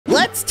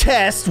let's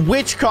test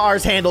which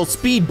cars handle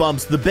speed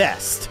bumps the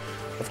best.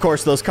 Of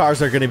course, those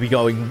cars are going to be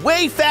going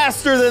way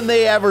faster than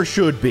they ever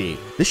should be.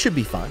 This should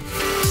be fun.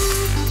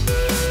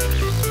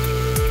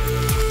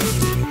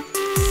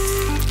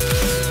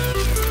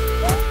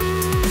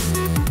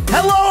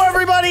 Hello,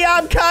 everybody.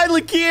 I'm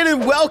Keyin,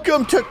 and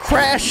welcome to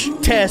Crash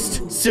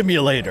Test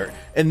Simulator.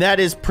 And that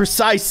is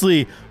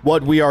precisely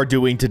what we are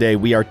doing today.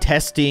 We are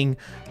testing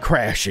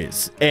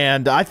crashes.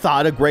 And I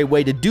thought a great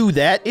way to do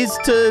that is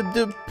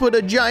to put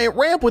a giant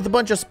ramp with a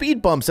bunch of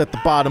speed bumps at the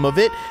bottom of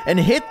it and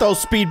hit those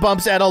speed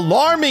bumps at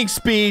alarming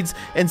speeds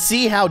and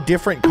see how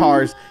different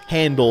cars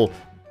handle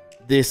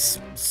this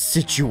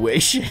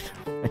situation.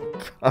 Oh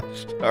my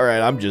gosh. All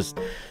right, I'm just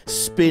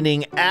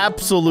spinning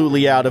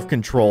absolutely out of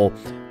control.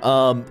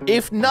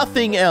 If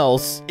nothing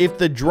else, if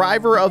the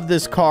driver of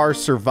this car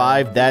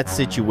survived that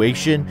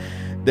situation,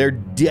 they're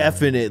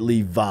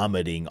definitely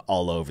vomiting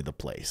all over the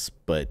place.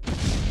 But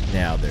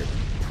now they're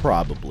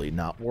probably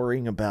not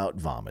worrying about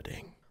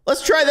vomiting.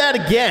 Let's try that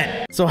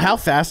again. So how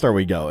fast are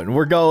we going?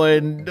 We're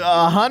going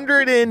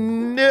 100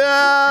 and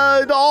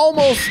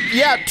almost,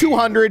 yeah,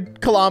 200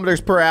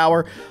 kilometers per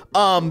hour.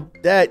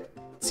 That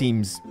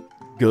seems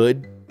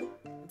good.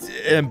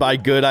 And by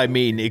good, I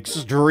mean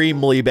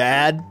extremely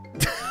bad.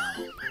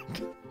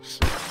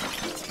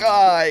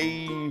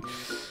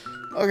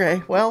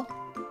 Okay, well,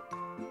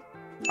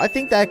 I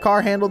think that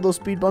car handled those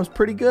speed bumps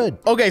pretty good.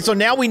 Okay, so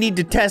now we need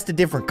to test a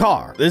different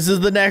car. This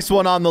is the next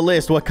one on the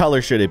list. What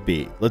color should it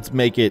be? Let's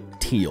make it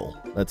teal.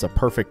 That's a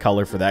perfect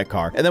color for that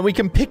car. And then we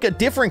can pick a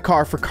different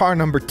car for car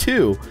number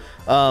 2.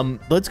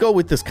 Let's go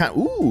with this kind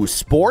of,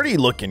 sporty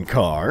looking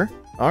car.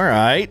 All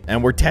right,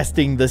 and we're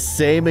testing the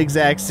same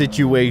exact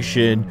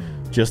situation,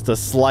 just a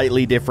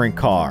slightly different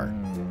car.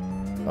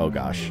 Oh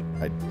gosh.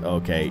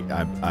 Okay,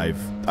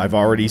 I've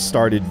already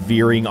started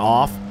veering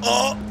off.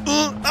 Oh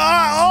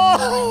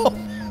my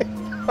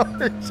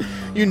gosh.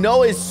 You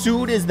know, as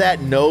soon as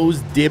that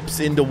nose dips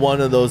into one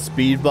of those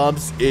speed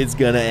bumps, it's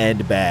gonna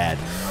end bad.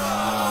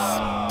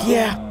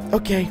 Yeah,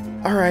 okay,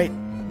 all right.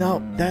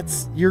 No,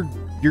 that's you're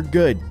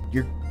good.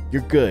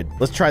 You're good.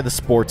 Let's try the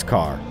sports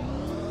car.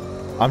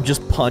 I'm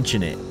just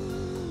punching it.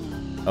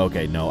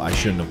 Okay, no, I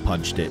shouldn't have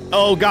punched it.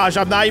 Oh gosh,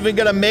 I'm not even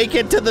gonna make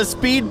it to the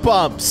speed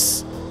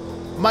bumps.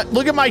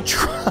 Look at my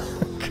truck.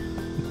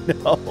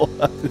 No,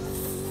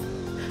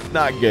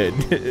 not good.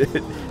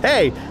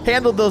 Hey,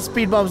 handled those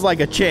speed bumps like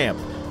a champ.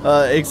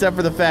 Except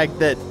for the fact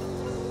that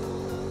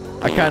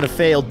I kind of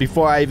failed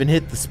before I even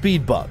hit the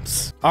speed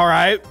bumps. All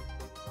right,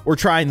 we're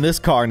trying this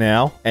car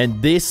now.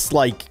 And this,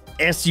 like,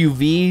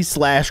 SUV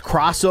slash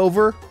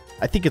crossover.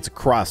 I think it's a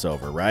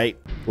crossover, right?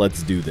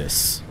 Let's do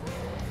this.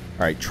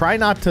 All right, try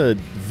not to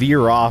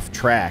veer off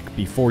track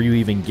before you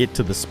even get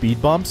to the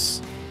speed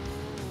bumps.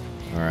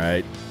 All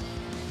right.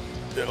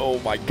 Oh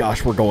my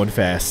gosh, we're going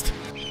fast.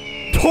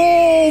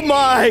 Oh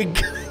my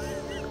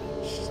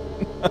gosh.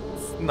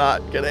 That's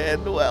not gonna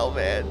end well,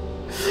 man.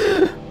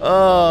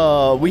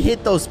 We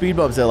hit those speed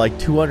bumps at like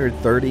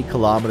 230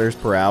 kilometers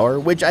per hour,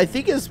 which I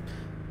think is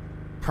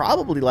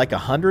probably like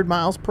 100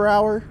 miles per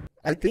hour,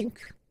 I think.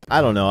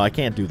 I don't know, I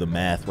can't do the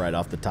math right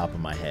off the top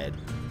of my head.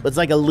 But it's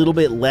like a little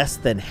bit less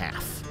than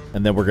half.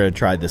 And then we're gonna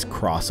try this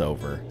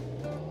crossover.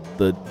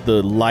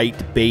 The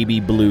light baby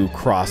blue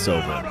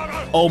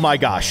crossover. Oh my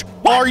gosh.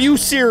 Are you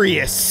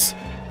serious?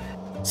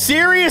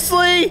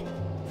 Seriously?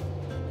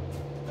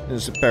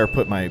 Just better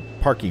put my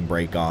parking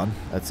brake on.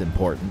 That's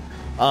important.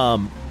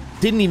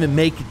 Didn't even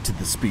make it to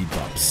the speed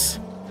bumps.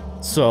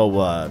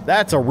 So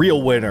that's a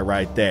real winner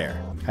right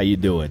there. How you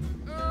doing,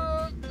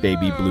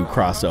 baby blue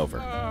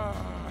crossover?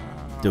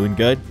 Doing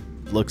good?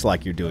 Looks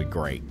like you're doing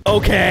great.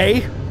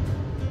 Okay.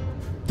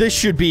 This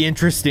should be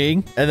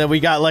interesting. And then we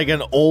got like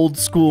an old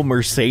school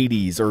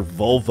Mercedes or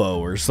Volvo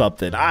or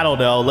something. I don't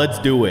know. Let's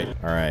do it.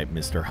 All right,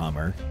 Mr.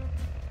 Hummer.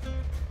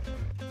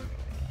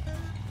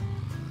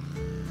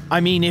 I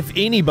mean, if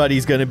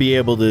anybody's going to be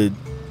able to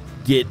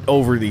get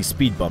over these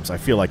speed bumps, I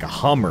feel like a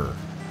Hummer.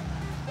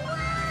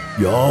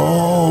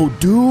 Yo,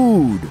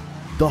 dude.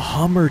 The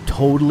Hummer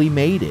totally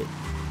made it.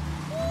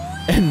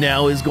 And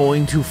now is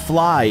going to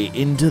fly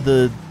into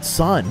the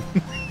sun.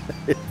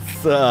 This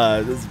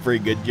is a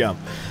pretty good jump.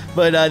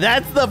 But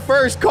that's the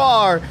first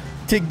car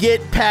to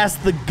get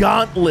past the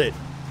gauntlet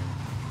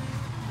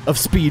of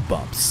speed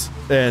bumps.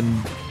 And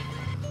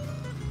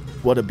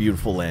what a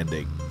beautiful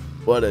landing.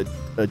 What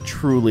a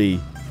truly,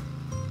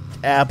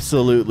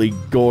 absolutely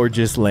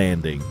gorgeous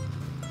landing.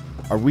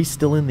 Are we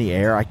still in the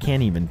air? I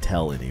can't even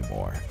tell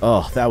anymore.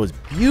 Oh, that was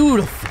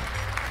beautiful.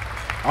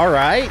 All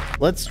right,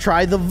 let's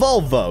try the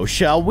Volvo,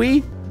 shall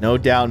we? No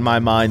doubt in my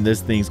mind,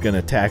 this thing's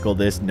gonna tackle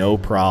this no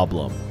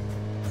problem.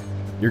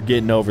 You're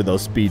getting over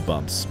those speed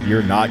bumps.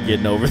 You're not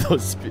getting over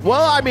those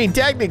well, I mean,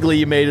 technically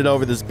you made it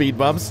over the speed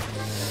bumps.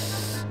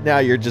 Now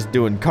you're just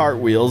doing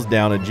cartwheels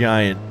down a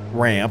giant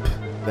ramp.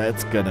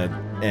 That's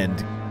gonna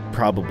end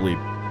probably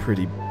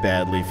pretty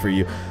badly for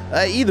you.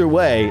 Either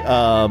way,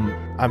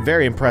 I'm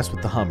very impressed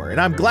with the Hummer. And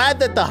I'm glad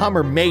that the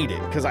Hummer made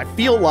it, because I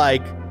feel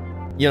like,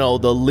 you know,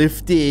 the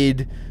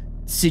lifted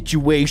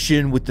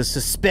situation with the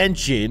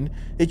suspension,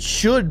 it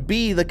should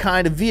be the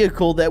kind of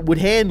vehicle that would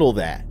handle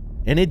that.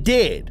 And it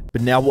did.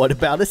 But now what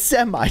about a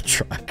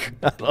semi-truck?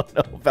 I don't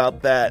know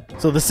about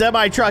that. So the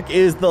semi-truck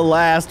is the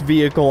last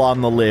vehicle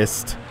on the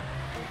list.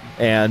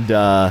 And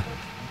I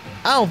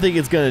don't think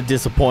it's going to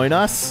disappoint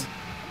us.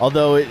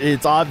 Although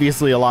it's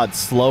obviously a lot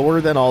slower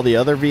than all the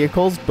other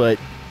vehicles, but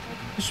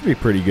it should be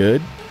pretty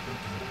good.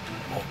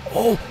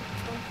 Oh,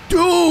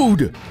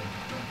 dude!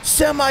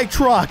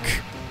 Semi-truck!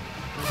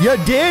 You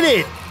did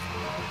it!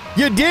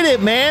 You did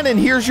it, man, and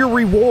here's your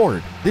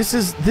reward. This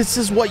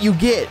is what you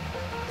get.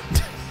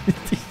 You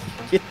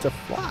get to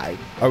fly.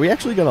 Are we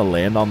actually gonna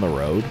land on the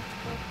road?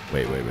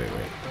 Wait.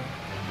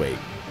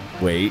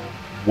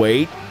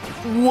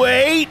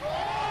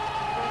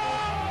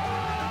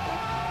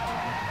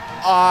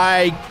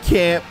 I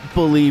can't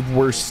believe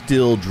we're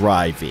still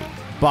driving.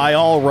 By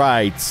all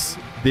rights,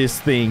 this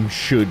thing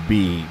should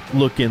be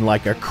looking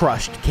like a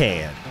crushed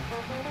can.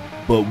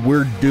 But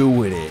we're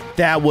doing it.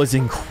 That was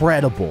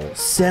incredible.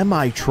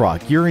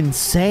 Semi-truck, you're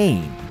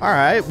insane. All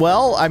right,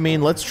 well, I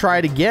mean, let's try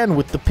it again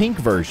with the pink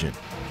version.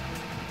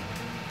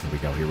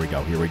 Here we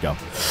go.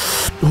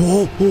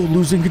 Oh,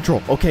 losing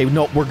control. Okay,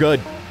 no, we're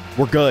good.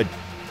 We're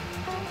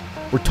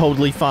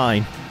totally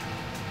fine.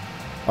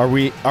 Are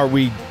we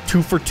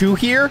 2 for 2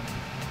 here?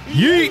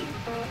 Yeet!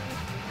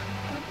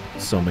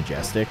 So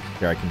majestic.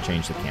 Here, I can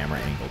change the camera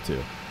angle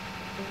too.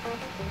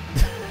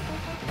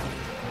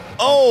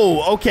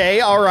 Oh, okay,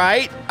 all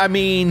right. I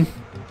mean,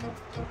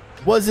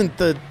 wasn't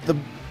the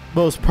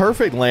most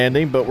perfect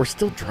landing, but we're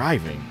still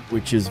driving,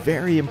 which is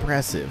very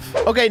impressive.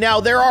 Okay, now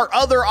there are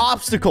other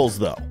obstacles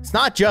though. It's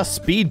not just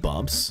speed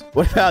bumps.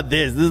 What about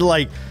this? This is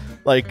like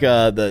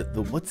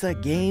the what's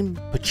that game?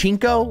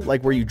 Pachinko?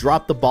 Like where you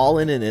drop the ball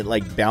in and it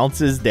like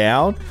bounces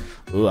down.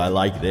 Ooh, I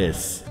like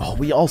this. Oh,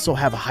 we also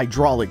have a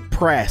hydraulic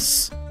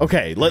press.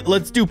 Okay,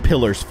 let's do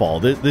Pillars Fall.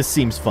 This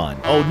seems fun.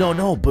 Oh,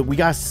 no, but we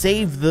gotta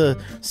save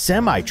the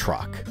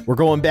semi-truck. We're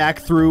going back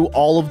through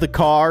all of the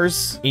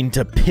cars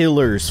into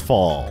Pillars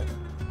Fall.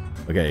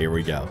 Okay, here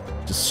we go.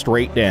 Just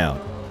straight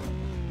down.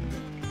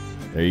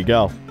 There you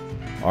go.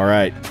 All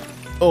right.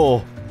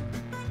 Oh,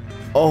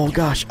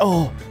 gosh.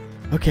 Oh,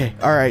 okay.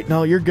 All right.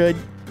 No, you're good.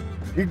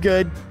 You're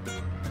good.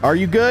 Are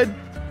you good?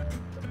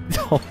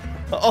 Oh,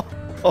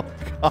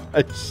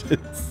 gosh,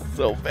 it's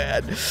so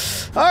bad.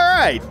 All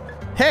right.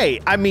 Hey,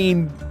 I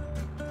mean,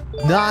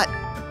 not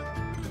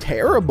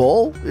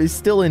terrible. It's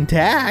still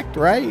intact,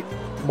 right?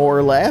 More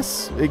or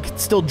less. It can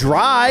still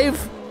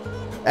drive.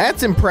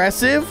 That's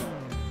impressive.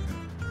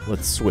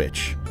 Let's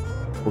switch.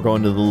 We're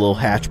going to the little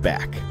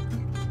hatchback.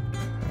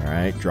 All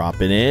right,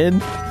 dropping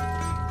in.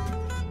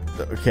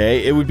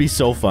 Okay, it would be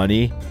so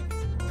funny.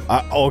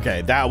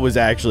 Okay, that was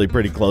actually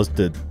pretty close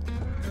to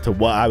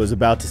what I was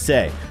about to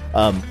say.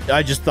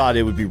 I just thought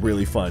it would be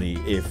really funny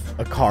if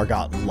a car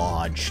got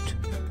lodged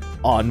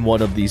on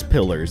one of these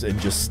pillars and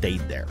just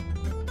stayed there.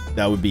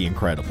 That would be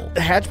incredible.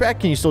 The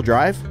hatchback, can you still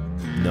drive?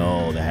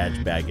 No, the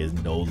hatchback is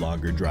no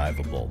longer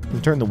drivable. You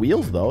can turn the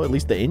wheels though, at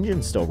least the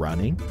engine's still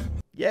running.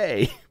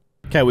 Yay.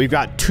 Okay, we've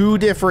got 2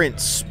 different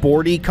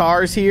sporty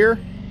cars here.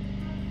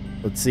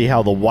 Let's see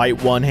how the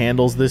white one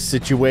handles this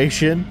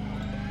situation.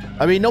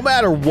 I mean, no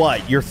matter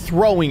what, you're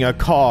throwing a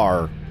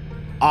car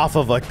off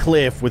of a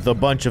cliff with a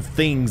bunch of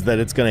things that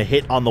it's going to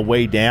hit on the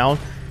way down.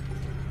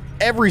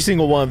 Every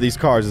single one of these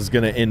cars is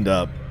going to end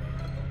up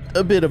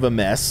a bit of a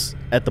mess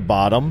at the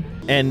bottom.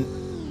 And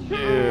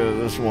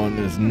this one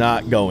is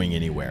not going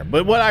anywhere.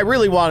 But what I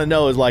really want to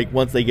know is, like,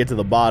 once they get to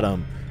the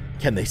bottom,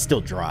 can they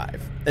still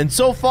drive? And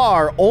so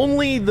far,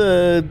 only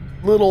the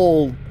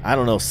little, I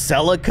don't know,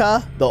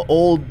 Celica, the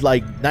old,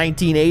 like,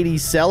 1980s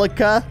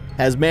Celica,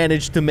 has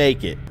managed to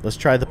make it. Let's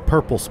try the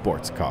purple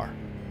sports car.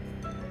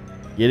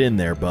 Get in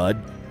there, bud.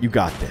 You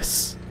got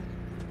this.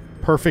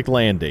 Perfect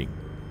landing.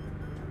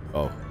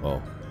 Oh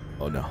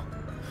no.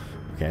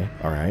 Okay,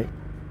 all right.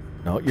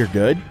 No, you're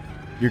good.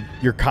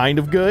 You're kind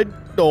of good.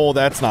 Oh,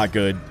 that's not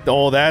good.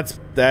 Oh, that's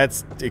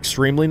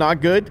extremely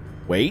not good.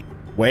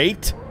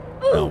 Wait.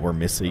 No, we're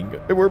missing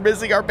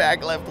our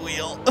back left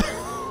wheel.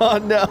 Oh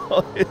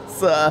no,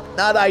 it's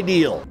not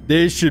ideal.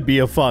 This should be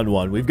a fun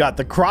one. We've got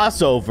the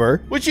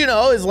crossover, which, you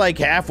know, is like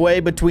halfway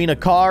between a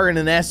car and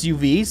an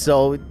SUV,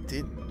 so it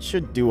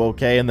should do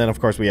okay. And then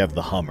of course we have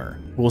the Hummer.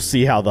 We'll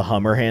see how the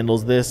Hummer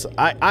handles this.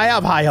 I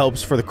have high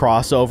hopes for the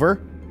crossover.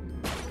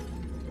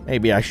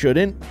 Maybe I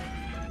shouldn't.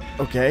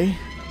 Okay.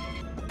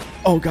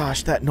 Oh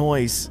gosh, that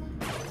noise.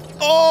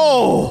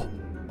 Oh!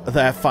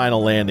 That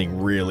final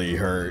landing really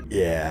hurt.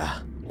 Yeah,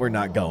 we're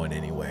not going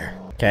anywhere.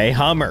 Okay,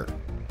 Hummer.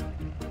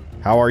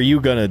 How are you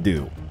gonna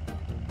do?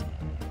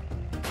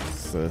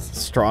 It's a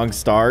strong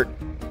start.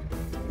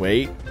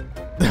 Wait.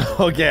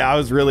 Okay, I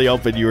was really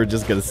hoping you were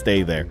just gonna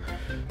stay there.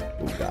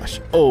 Oh gosh.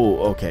 Oh,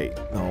 okay.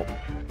 No.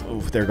 Oh,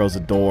 there goes a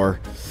door.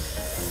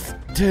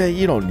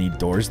 You don't need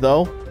doors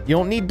though. You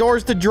don't need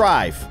doors to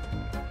drive.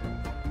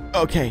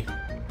 Okay.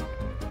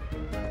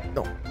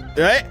 No.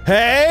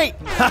 Hey!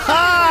 Ha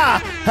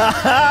ha! Ha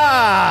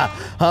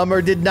ha!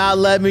 Hummer did not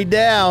let me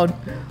down.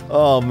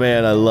 Oh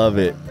man, I love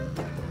it.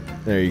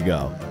 There you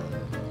go.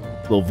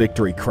 Little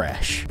victory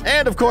crash.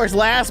 And of course,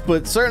 last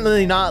but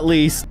certainly not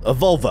least, a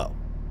Volvo.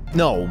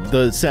 No,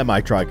 the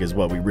semi-truck is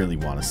what we really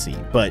want to see.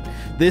 But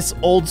this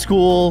old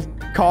school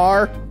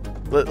car,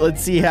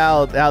 let's see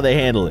how they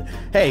handle it.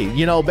 Hey,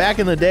 you know, back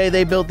in the day,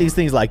 they built these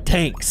things like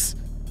tanks.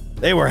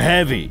 They were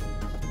heavy.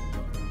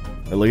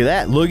 But look at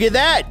that. Look at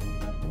that.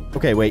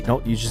 Okay, wait.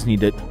 No, you just need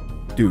to...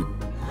 Dude.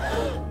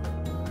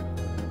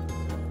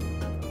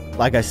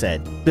 Like I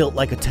said, built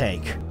like a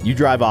tank. You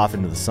drive off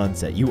into the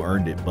sunset. You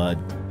earned it, bud.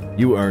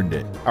 You earned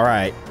it. All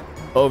right.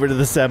 Over to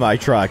the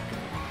semi-truck.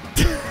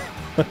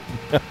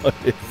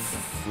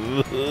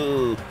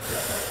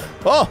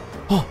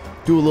 Oh,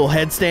 do a little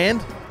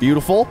headstand.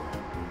 Beautiful.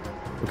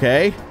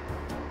 Okay.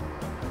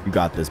 You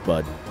got this,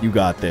 bud. You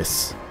got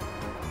this.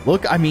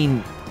 Look, I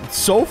mean,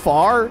 so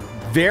far,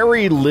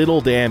 very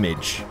little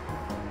damage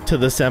to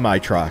the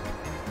semi-truck,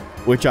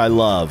 which I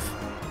love.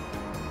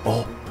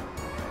 Oh.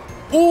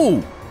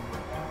 Ooh.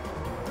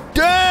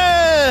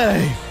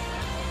 Dang!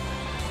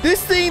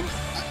 This thing,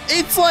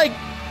 it's like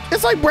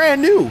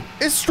brand new.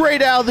 It's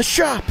straight out of the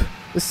shop.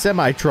 The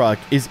semi-truck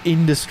is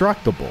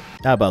indestructible.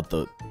 How about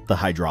the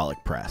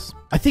hydraulic press?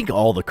 I think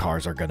all the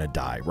cars are gonna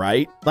die,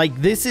 right? Like,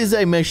 this is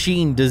a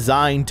machine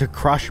designed to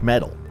crush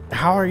metal.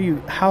 How are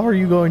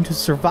you going to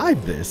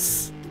survive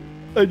this?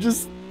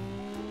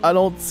 I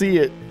don't see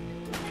it.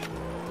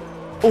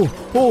 Oh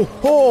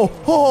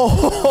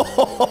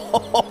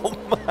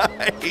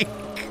my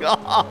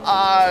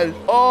God.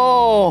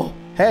 Oh,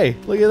 hey,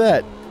 look at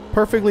that.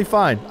 Perfectly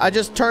fine. I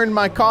just turned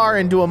my car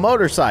into a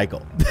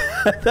motorcycle.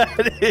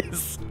 That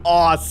is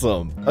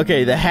awesome.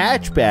 Okay, the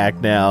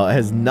hatchback now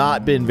has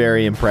not been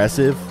very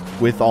impressive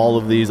with all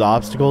of these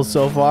obstacles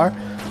so far.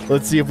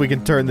 Let's see if we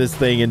can turn this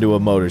thing into a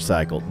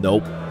motorcycle.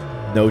 Nope.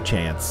 No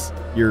chance.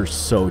 You're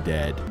so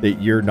dead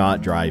that you're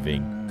not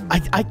driving.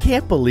 I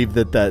can't believe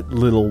that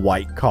little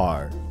white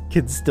car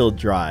can still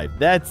drive.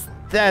 That's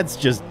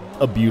just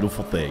a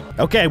beautiful thing.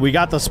 Okay, we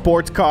got the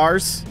sports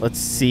cars. Let's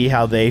see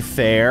how they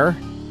fare.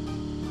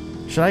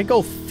 Should I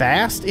go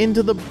fast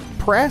into the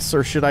press,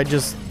 or should I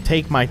just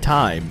take my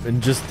time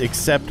and just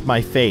accept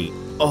my fate?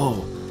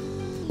 Oh.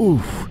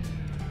 Oof.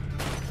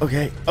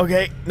 Okay.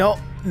 No.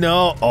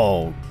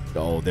 Oh,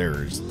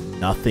 there's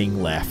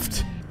nothing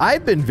left.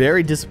 I've been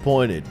very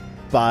disappointed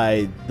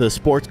by the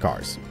sports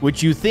cars,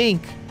 which you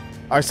think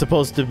are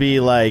supposed to be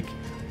like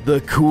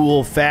the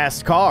cool,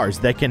 fast cars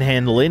that can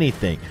handle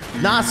anything.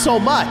 Not so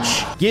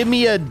much. Give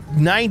me a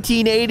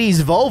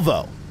 1980s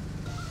Volvo.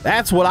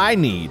 That's what I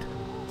need.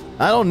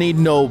 I don't need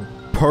no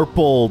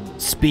purple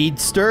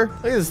speedster.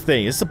 Look at this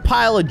thing. It's a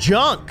pile of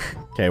junk.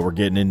 Okay, we're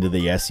getting into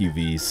the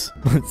SUVs.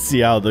 Let's see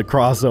how the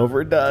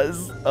crossover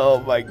does. Oh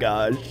my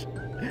gosh.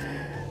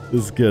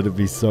 This is gonna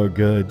be so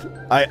good.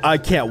 I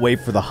can't wait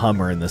for the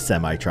Hummer and the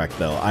semi-truck,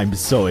 though. I'm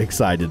so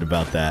excited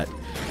about that.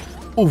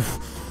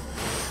 Oof.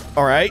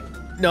 All right.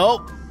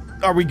 No.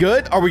 Are we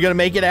good? Are we gonna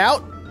make it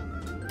out?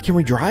 Can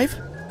we drive?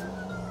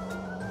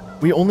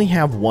 We only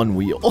have one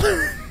wheel.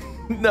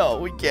 No,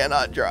 we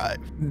cannot drive.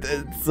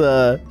 It's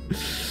a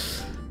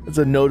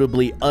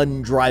notably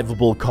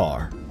undrivable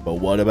car. But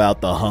what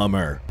about the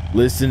Hummer?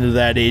 Listen to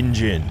that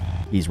engine.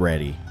 He's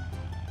ready.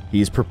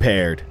 He's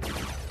prepared.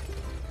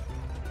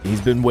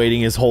 He's been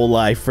waiting his whole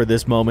life for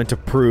this moment to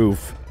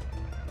prove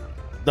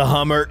the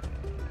Hummer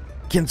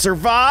can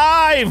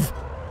survive.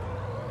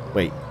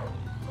 Wait.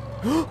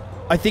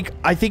 I think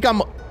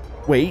I'm...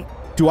 Wait,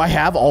 do I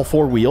have all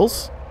four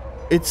wheels?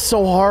 It's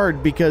so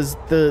hard because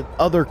the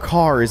other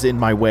car is in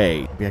my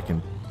way. Maybe I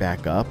can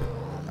back up.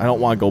 I don't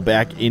want to go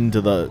back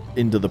into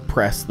the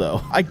press,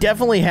 though. I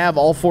definitely have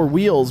all four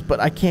wheels, but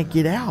I can't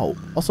get out.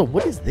 Also,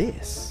 what is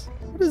this?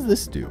 What does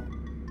this do?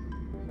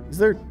 Is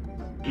there...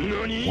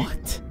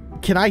 What?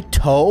 Can I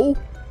tow?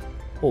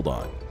 Hold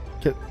on.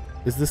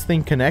 Is this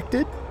thing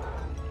connected?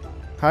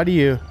 How do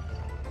you...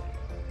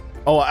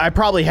 Oh, I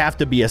probably have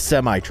to be a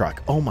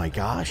semi-truck. Oh my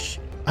gosh.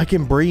 I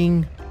can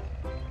bring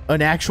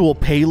an actual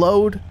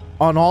payload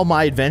on all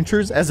my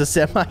adventures as a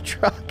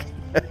semi-truck.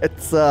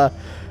 That's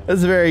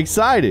very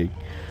exciting.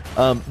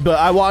 But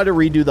I wanted to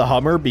redo the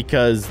Hummer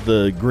because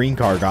the green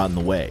car got in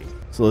the way.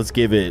 So let's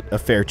give it a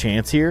fair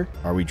chance here.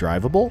 Are we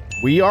drivable?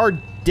 We are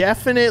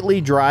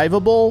definitely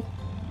drivable,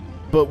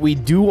 but we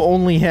do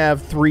only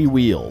have 3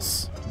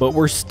 wheels. But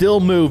we're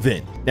still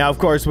moving. Now, of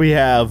course, we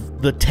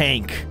have the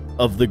tank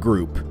of the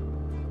group.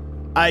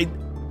 I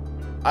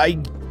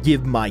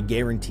give my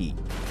guarantee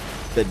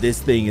that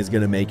this thing is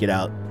going to make it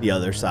out the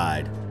other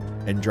side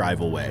and drive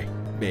away.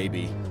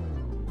 Maybe.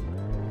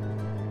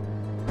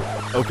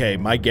 Okay,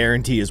 my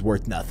guarantee is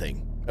worth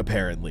nothing,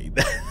 apparently.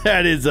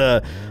 That is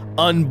a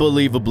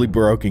unbelievably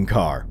broken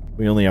car.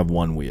 We only have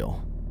 1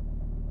 wheel.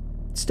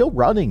 It's still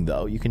running,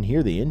 though. You can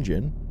hear the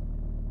engine.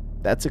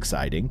 That's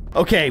exciting.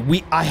 Okay,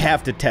 I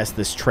have to test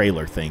this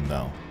trailer thing,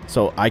 though.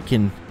 So I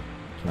can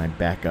I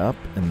back up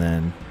and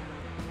then...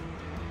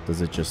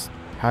 Does it just...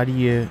 How do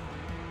you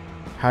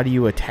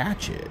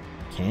attach it?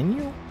 Can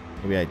you?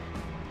 Maybe I...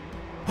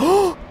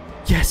 Oh!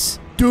 Yes!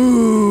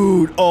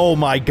 Dude! Oh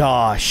my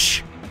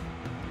gosh.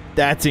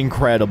 That's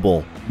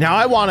incredible. Now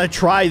I want to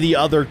try the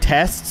other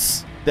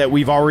tests that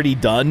we've already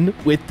done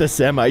with the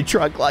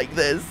semi-truck like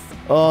this.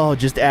 Oh,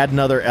 just add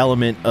another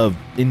element of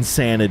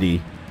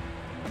insanity.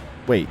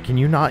 Wait, can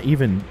you not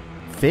even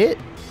fit?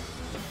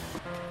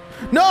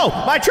 No,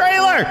 my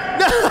trailer!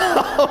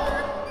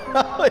 No!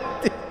 No, it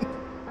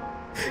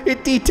didn't.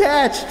 It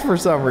detached for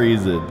some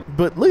reason.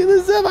 But look at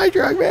this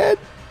semi-truck, man.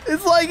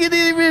 It's like it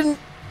didn't even,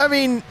 I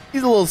mean,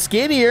 he's a little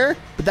skinnier,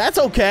 but that's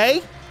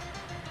okay.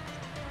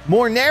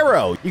 More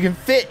narrow. You can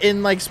fit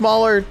in like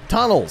smaller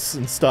tunnels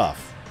and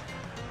stuff.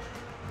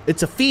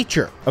 It's a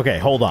feature. Okay,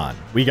 hold on.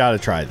 We gotta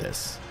try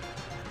this.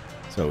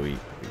 So we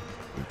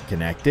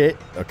connect it.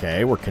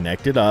 Okay, we're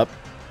connected up.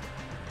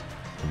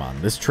 Come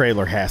on, this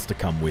trailer has to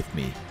come with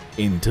me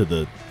into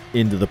the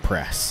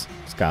press.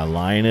 Just gotta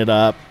line it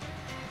up.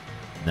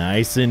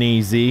 Nice and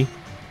easy.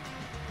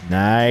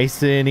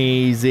 Nice and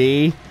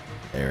easy.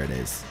 There it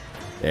is.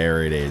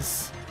 There it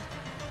is.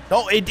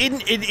 Oh, it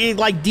didn't, it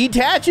like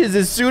detaches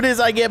as soon as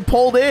I get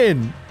pulled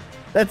in.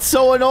 That's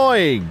so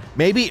annoying.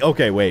 Maybe,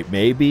 okay, wait,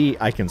 maybe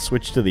I can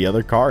switch to the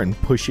other car and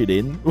push it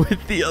in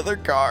with the other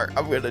car.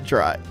 I'm gonna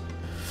try.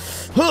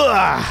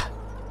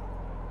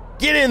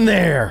 Get in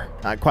there.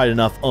 Not quite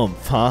enough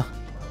oomph, huh?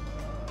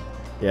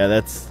 Yeah,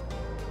 that's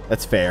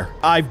fair.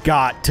 I've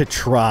got to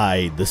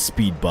try the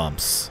speed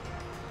bumps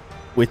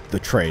with the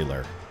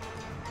trailer.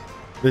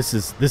 This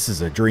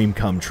is a dream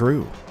come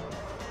true.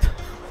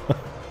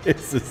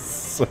 This is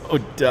so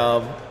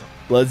dumb.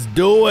 Let's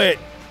do it.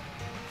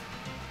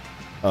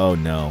 Oh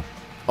no.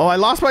 Oh, I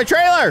lost my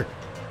trailer.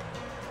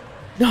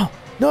 No.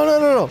 No, no,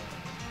 no, no.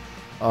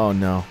 Oh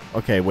no.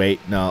 Okay, wait,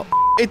 no.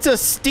 It's a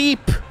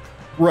steep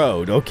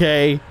road,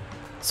 okay?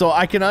 So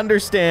I can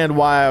understand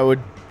why I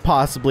would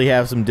possibly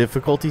have some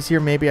difficulties here.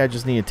 Maybe I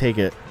just need to take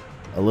it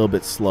a little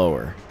bit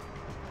slower.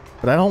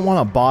 But I don't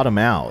want to bottom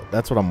out.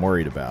 That's what I'm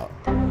worried about.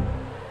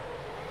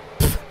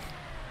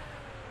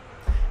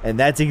 And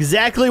that's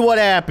exactly what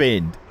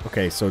happened.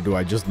 Okay, so do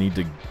I just need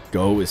to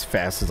go as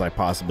fast as I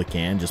possibly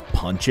can? Just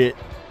punch it?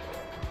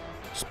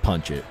 Just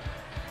punch it.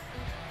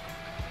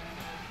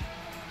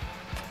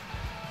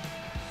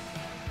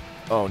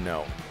 Oh,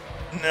 no.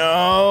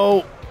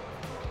 No!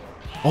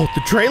 Oh,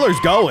 the trailer's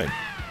going.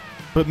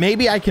 But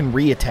maybe I can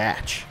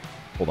reattach.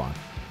 Hold on.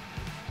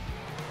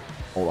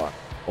 Hold on.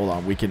 Hold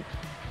on. We can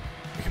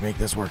make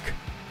this work.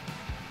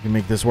 We can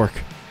make this work.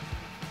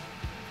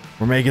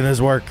 We're making this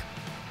work.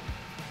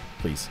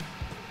 Please.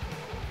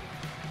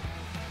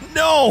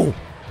 No!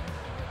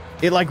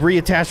 It like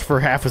reattached for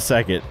half a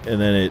second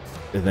and then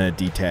it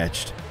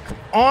detached. Come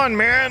on,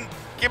 man.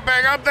 Get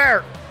back up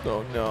there.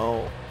 Oh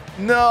no.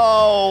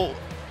 No.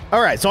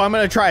 All right, so I'm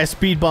going to try a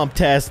speed bump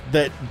test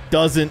that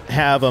doesn't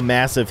have a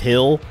massive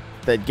hill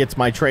that gets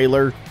my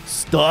trailer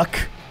stuck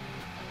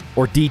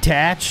or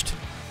detached.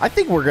 I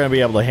think we're going to be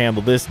able to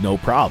handle this no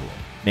problem.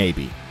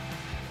 Maybe.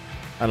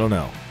 I don't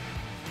know.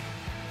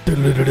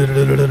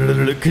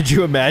 Could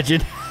you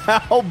imagine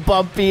how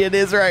bumpy it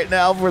is right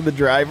now for the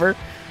driver?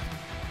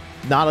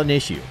 Not an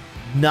issue.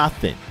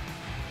 Nothing.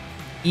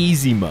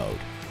 Easy mode.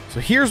 So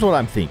here's what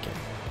I'm thinking.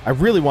 I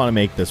really want to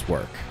make this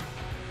work.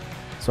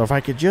 So if I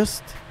could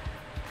just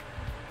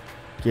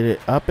get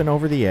it up and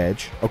over the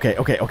edge. Okay.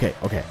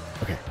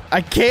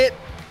 I can't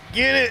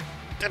get it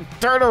to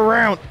turn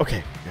around.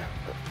 Okay. Yeah,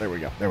 there we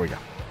go.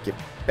 Get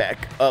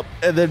back up.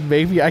 And then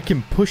maybe I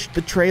can push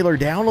the trailer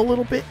down a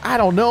little bit. I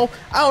don't know.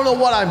 I don't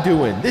know what I'm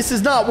doing. This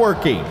is not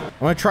working. I'm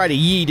going to try to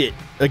yeet it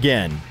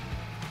again.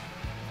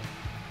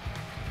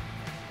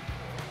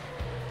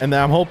 And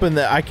then I'm hoping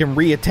that I can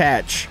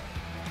reattach.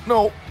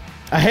 No.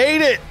 I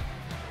hate it.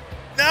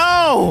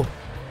 No.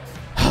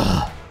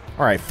 All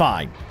right,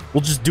 fine.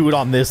 We'll just do it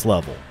on this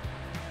level.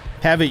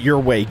 Have it your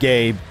way,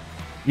 Gabe.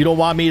 You don't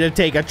want me to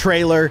take a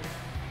trailer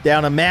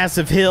down a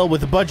massive hill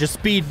with a bunch of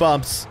speed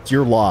bumps. It's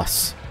your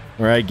loss.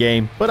 All right,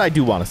 game. But I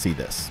do want to see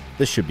this.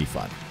 This should be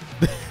fun.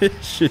 This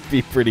should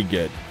be pretty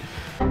good.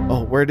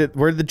 Oh, where did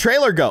the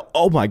trailer go?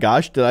 Oh my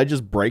gosh, did I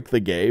just break the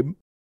game?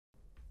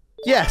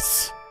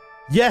 Yes.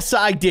 Yes,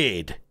 I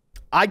did.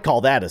 I'd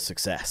call that a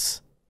success.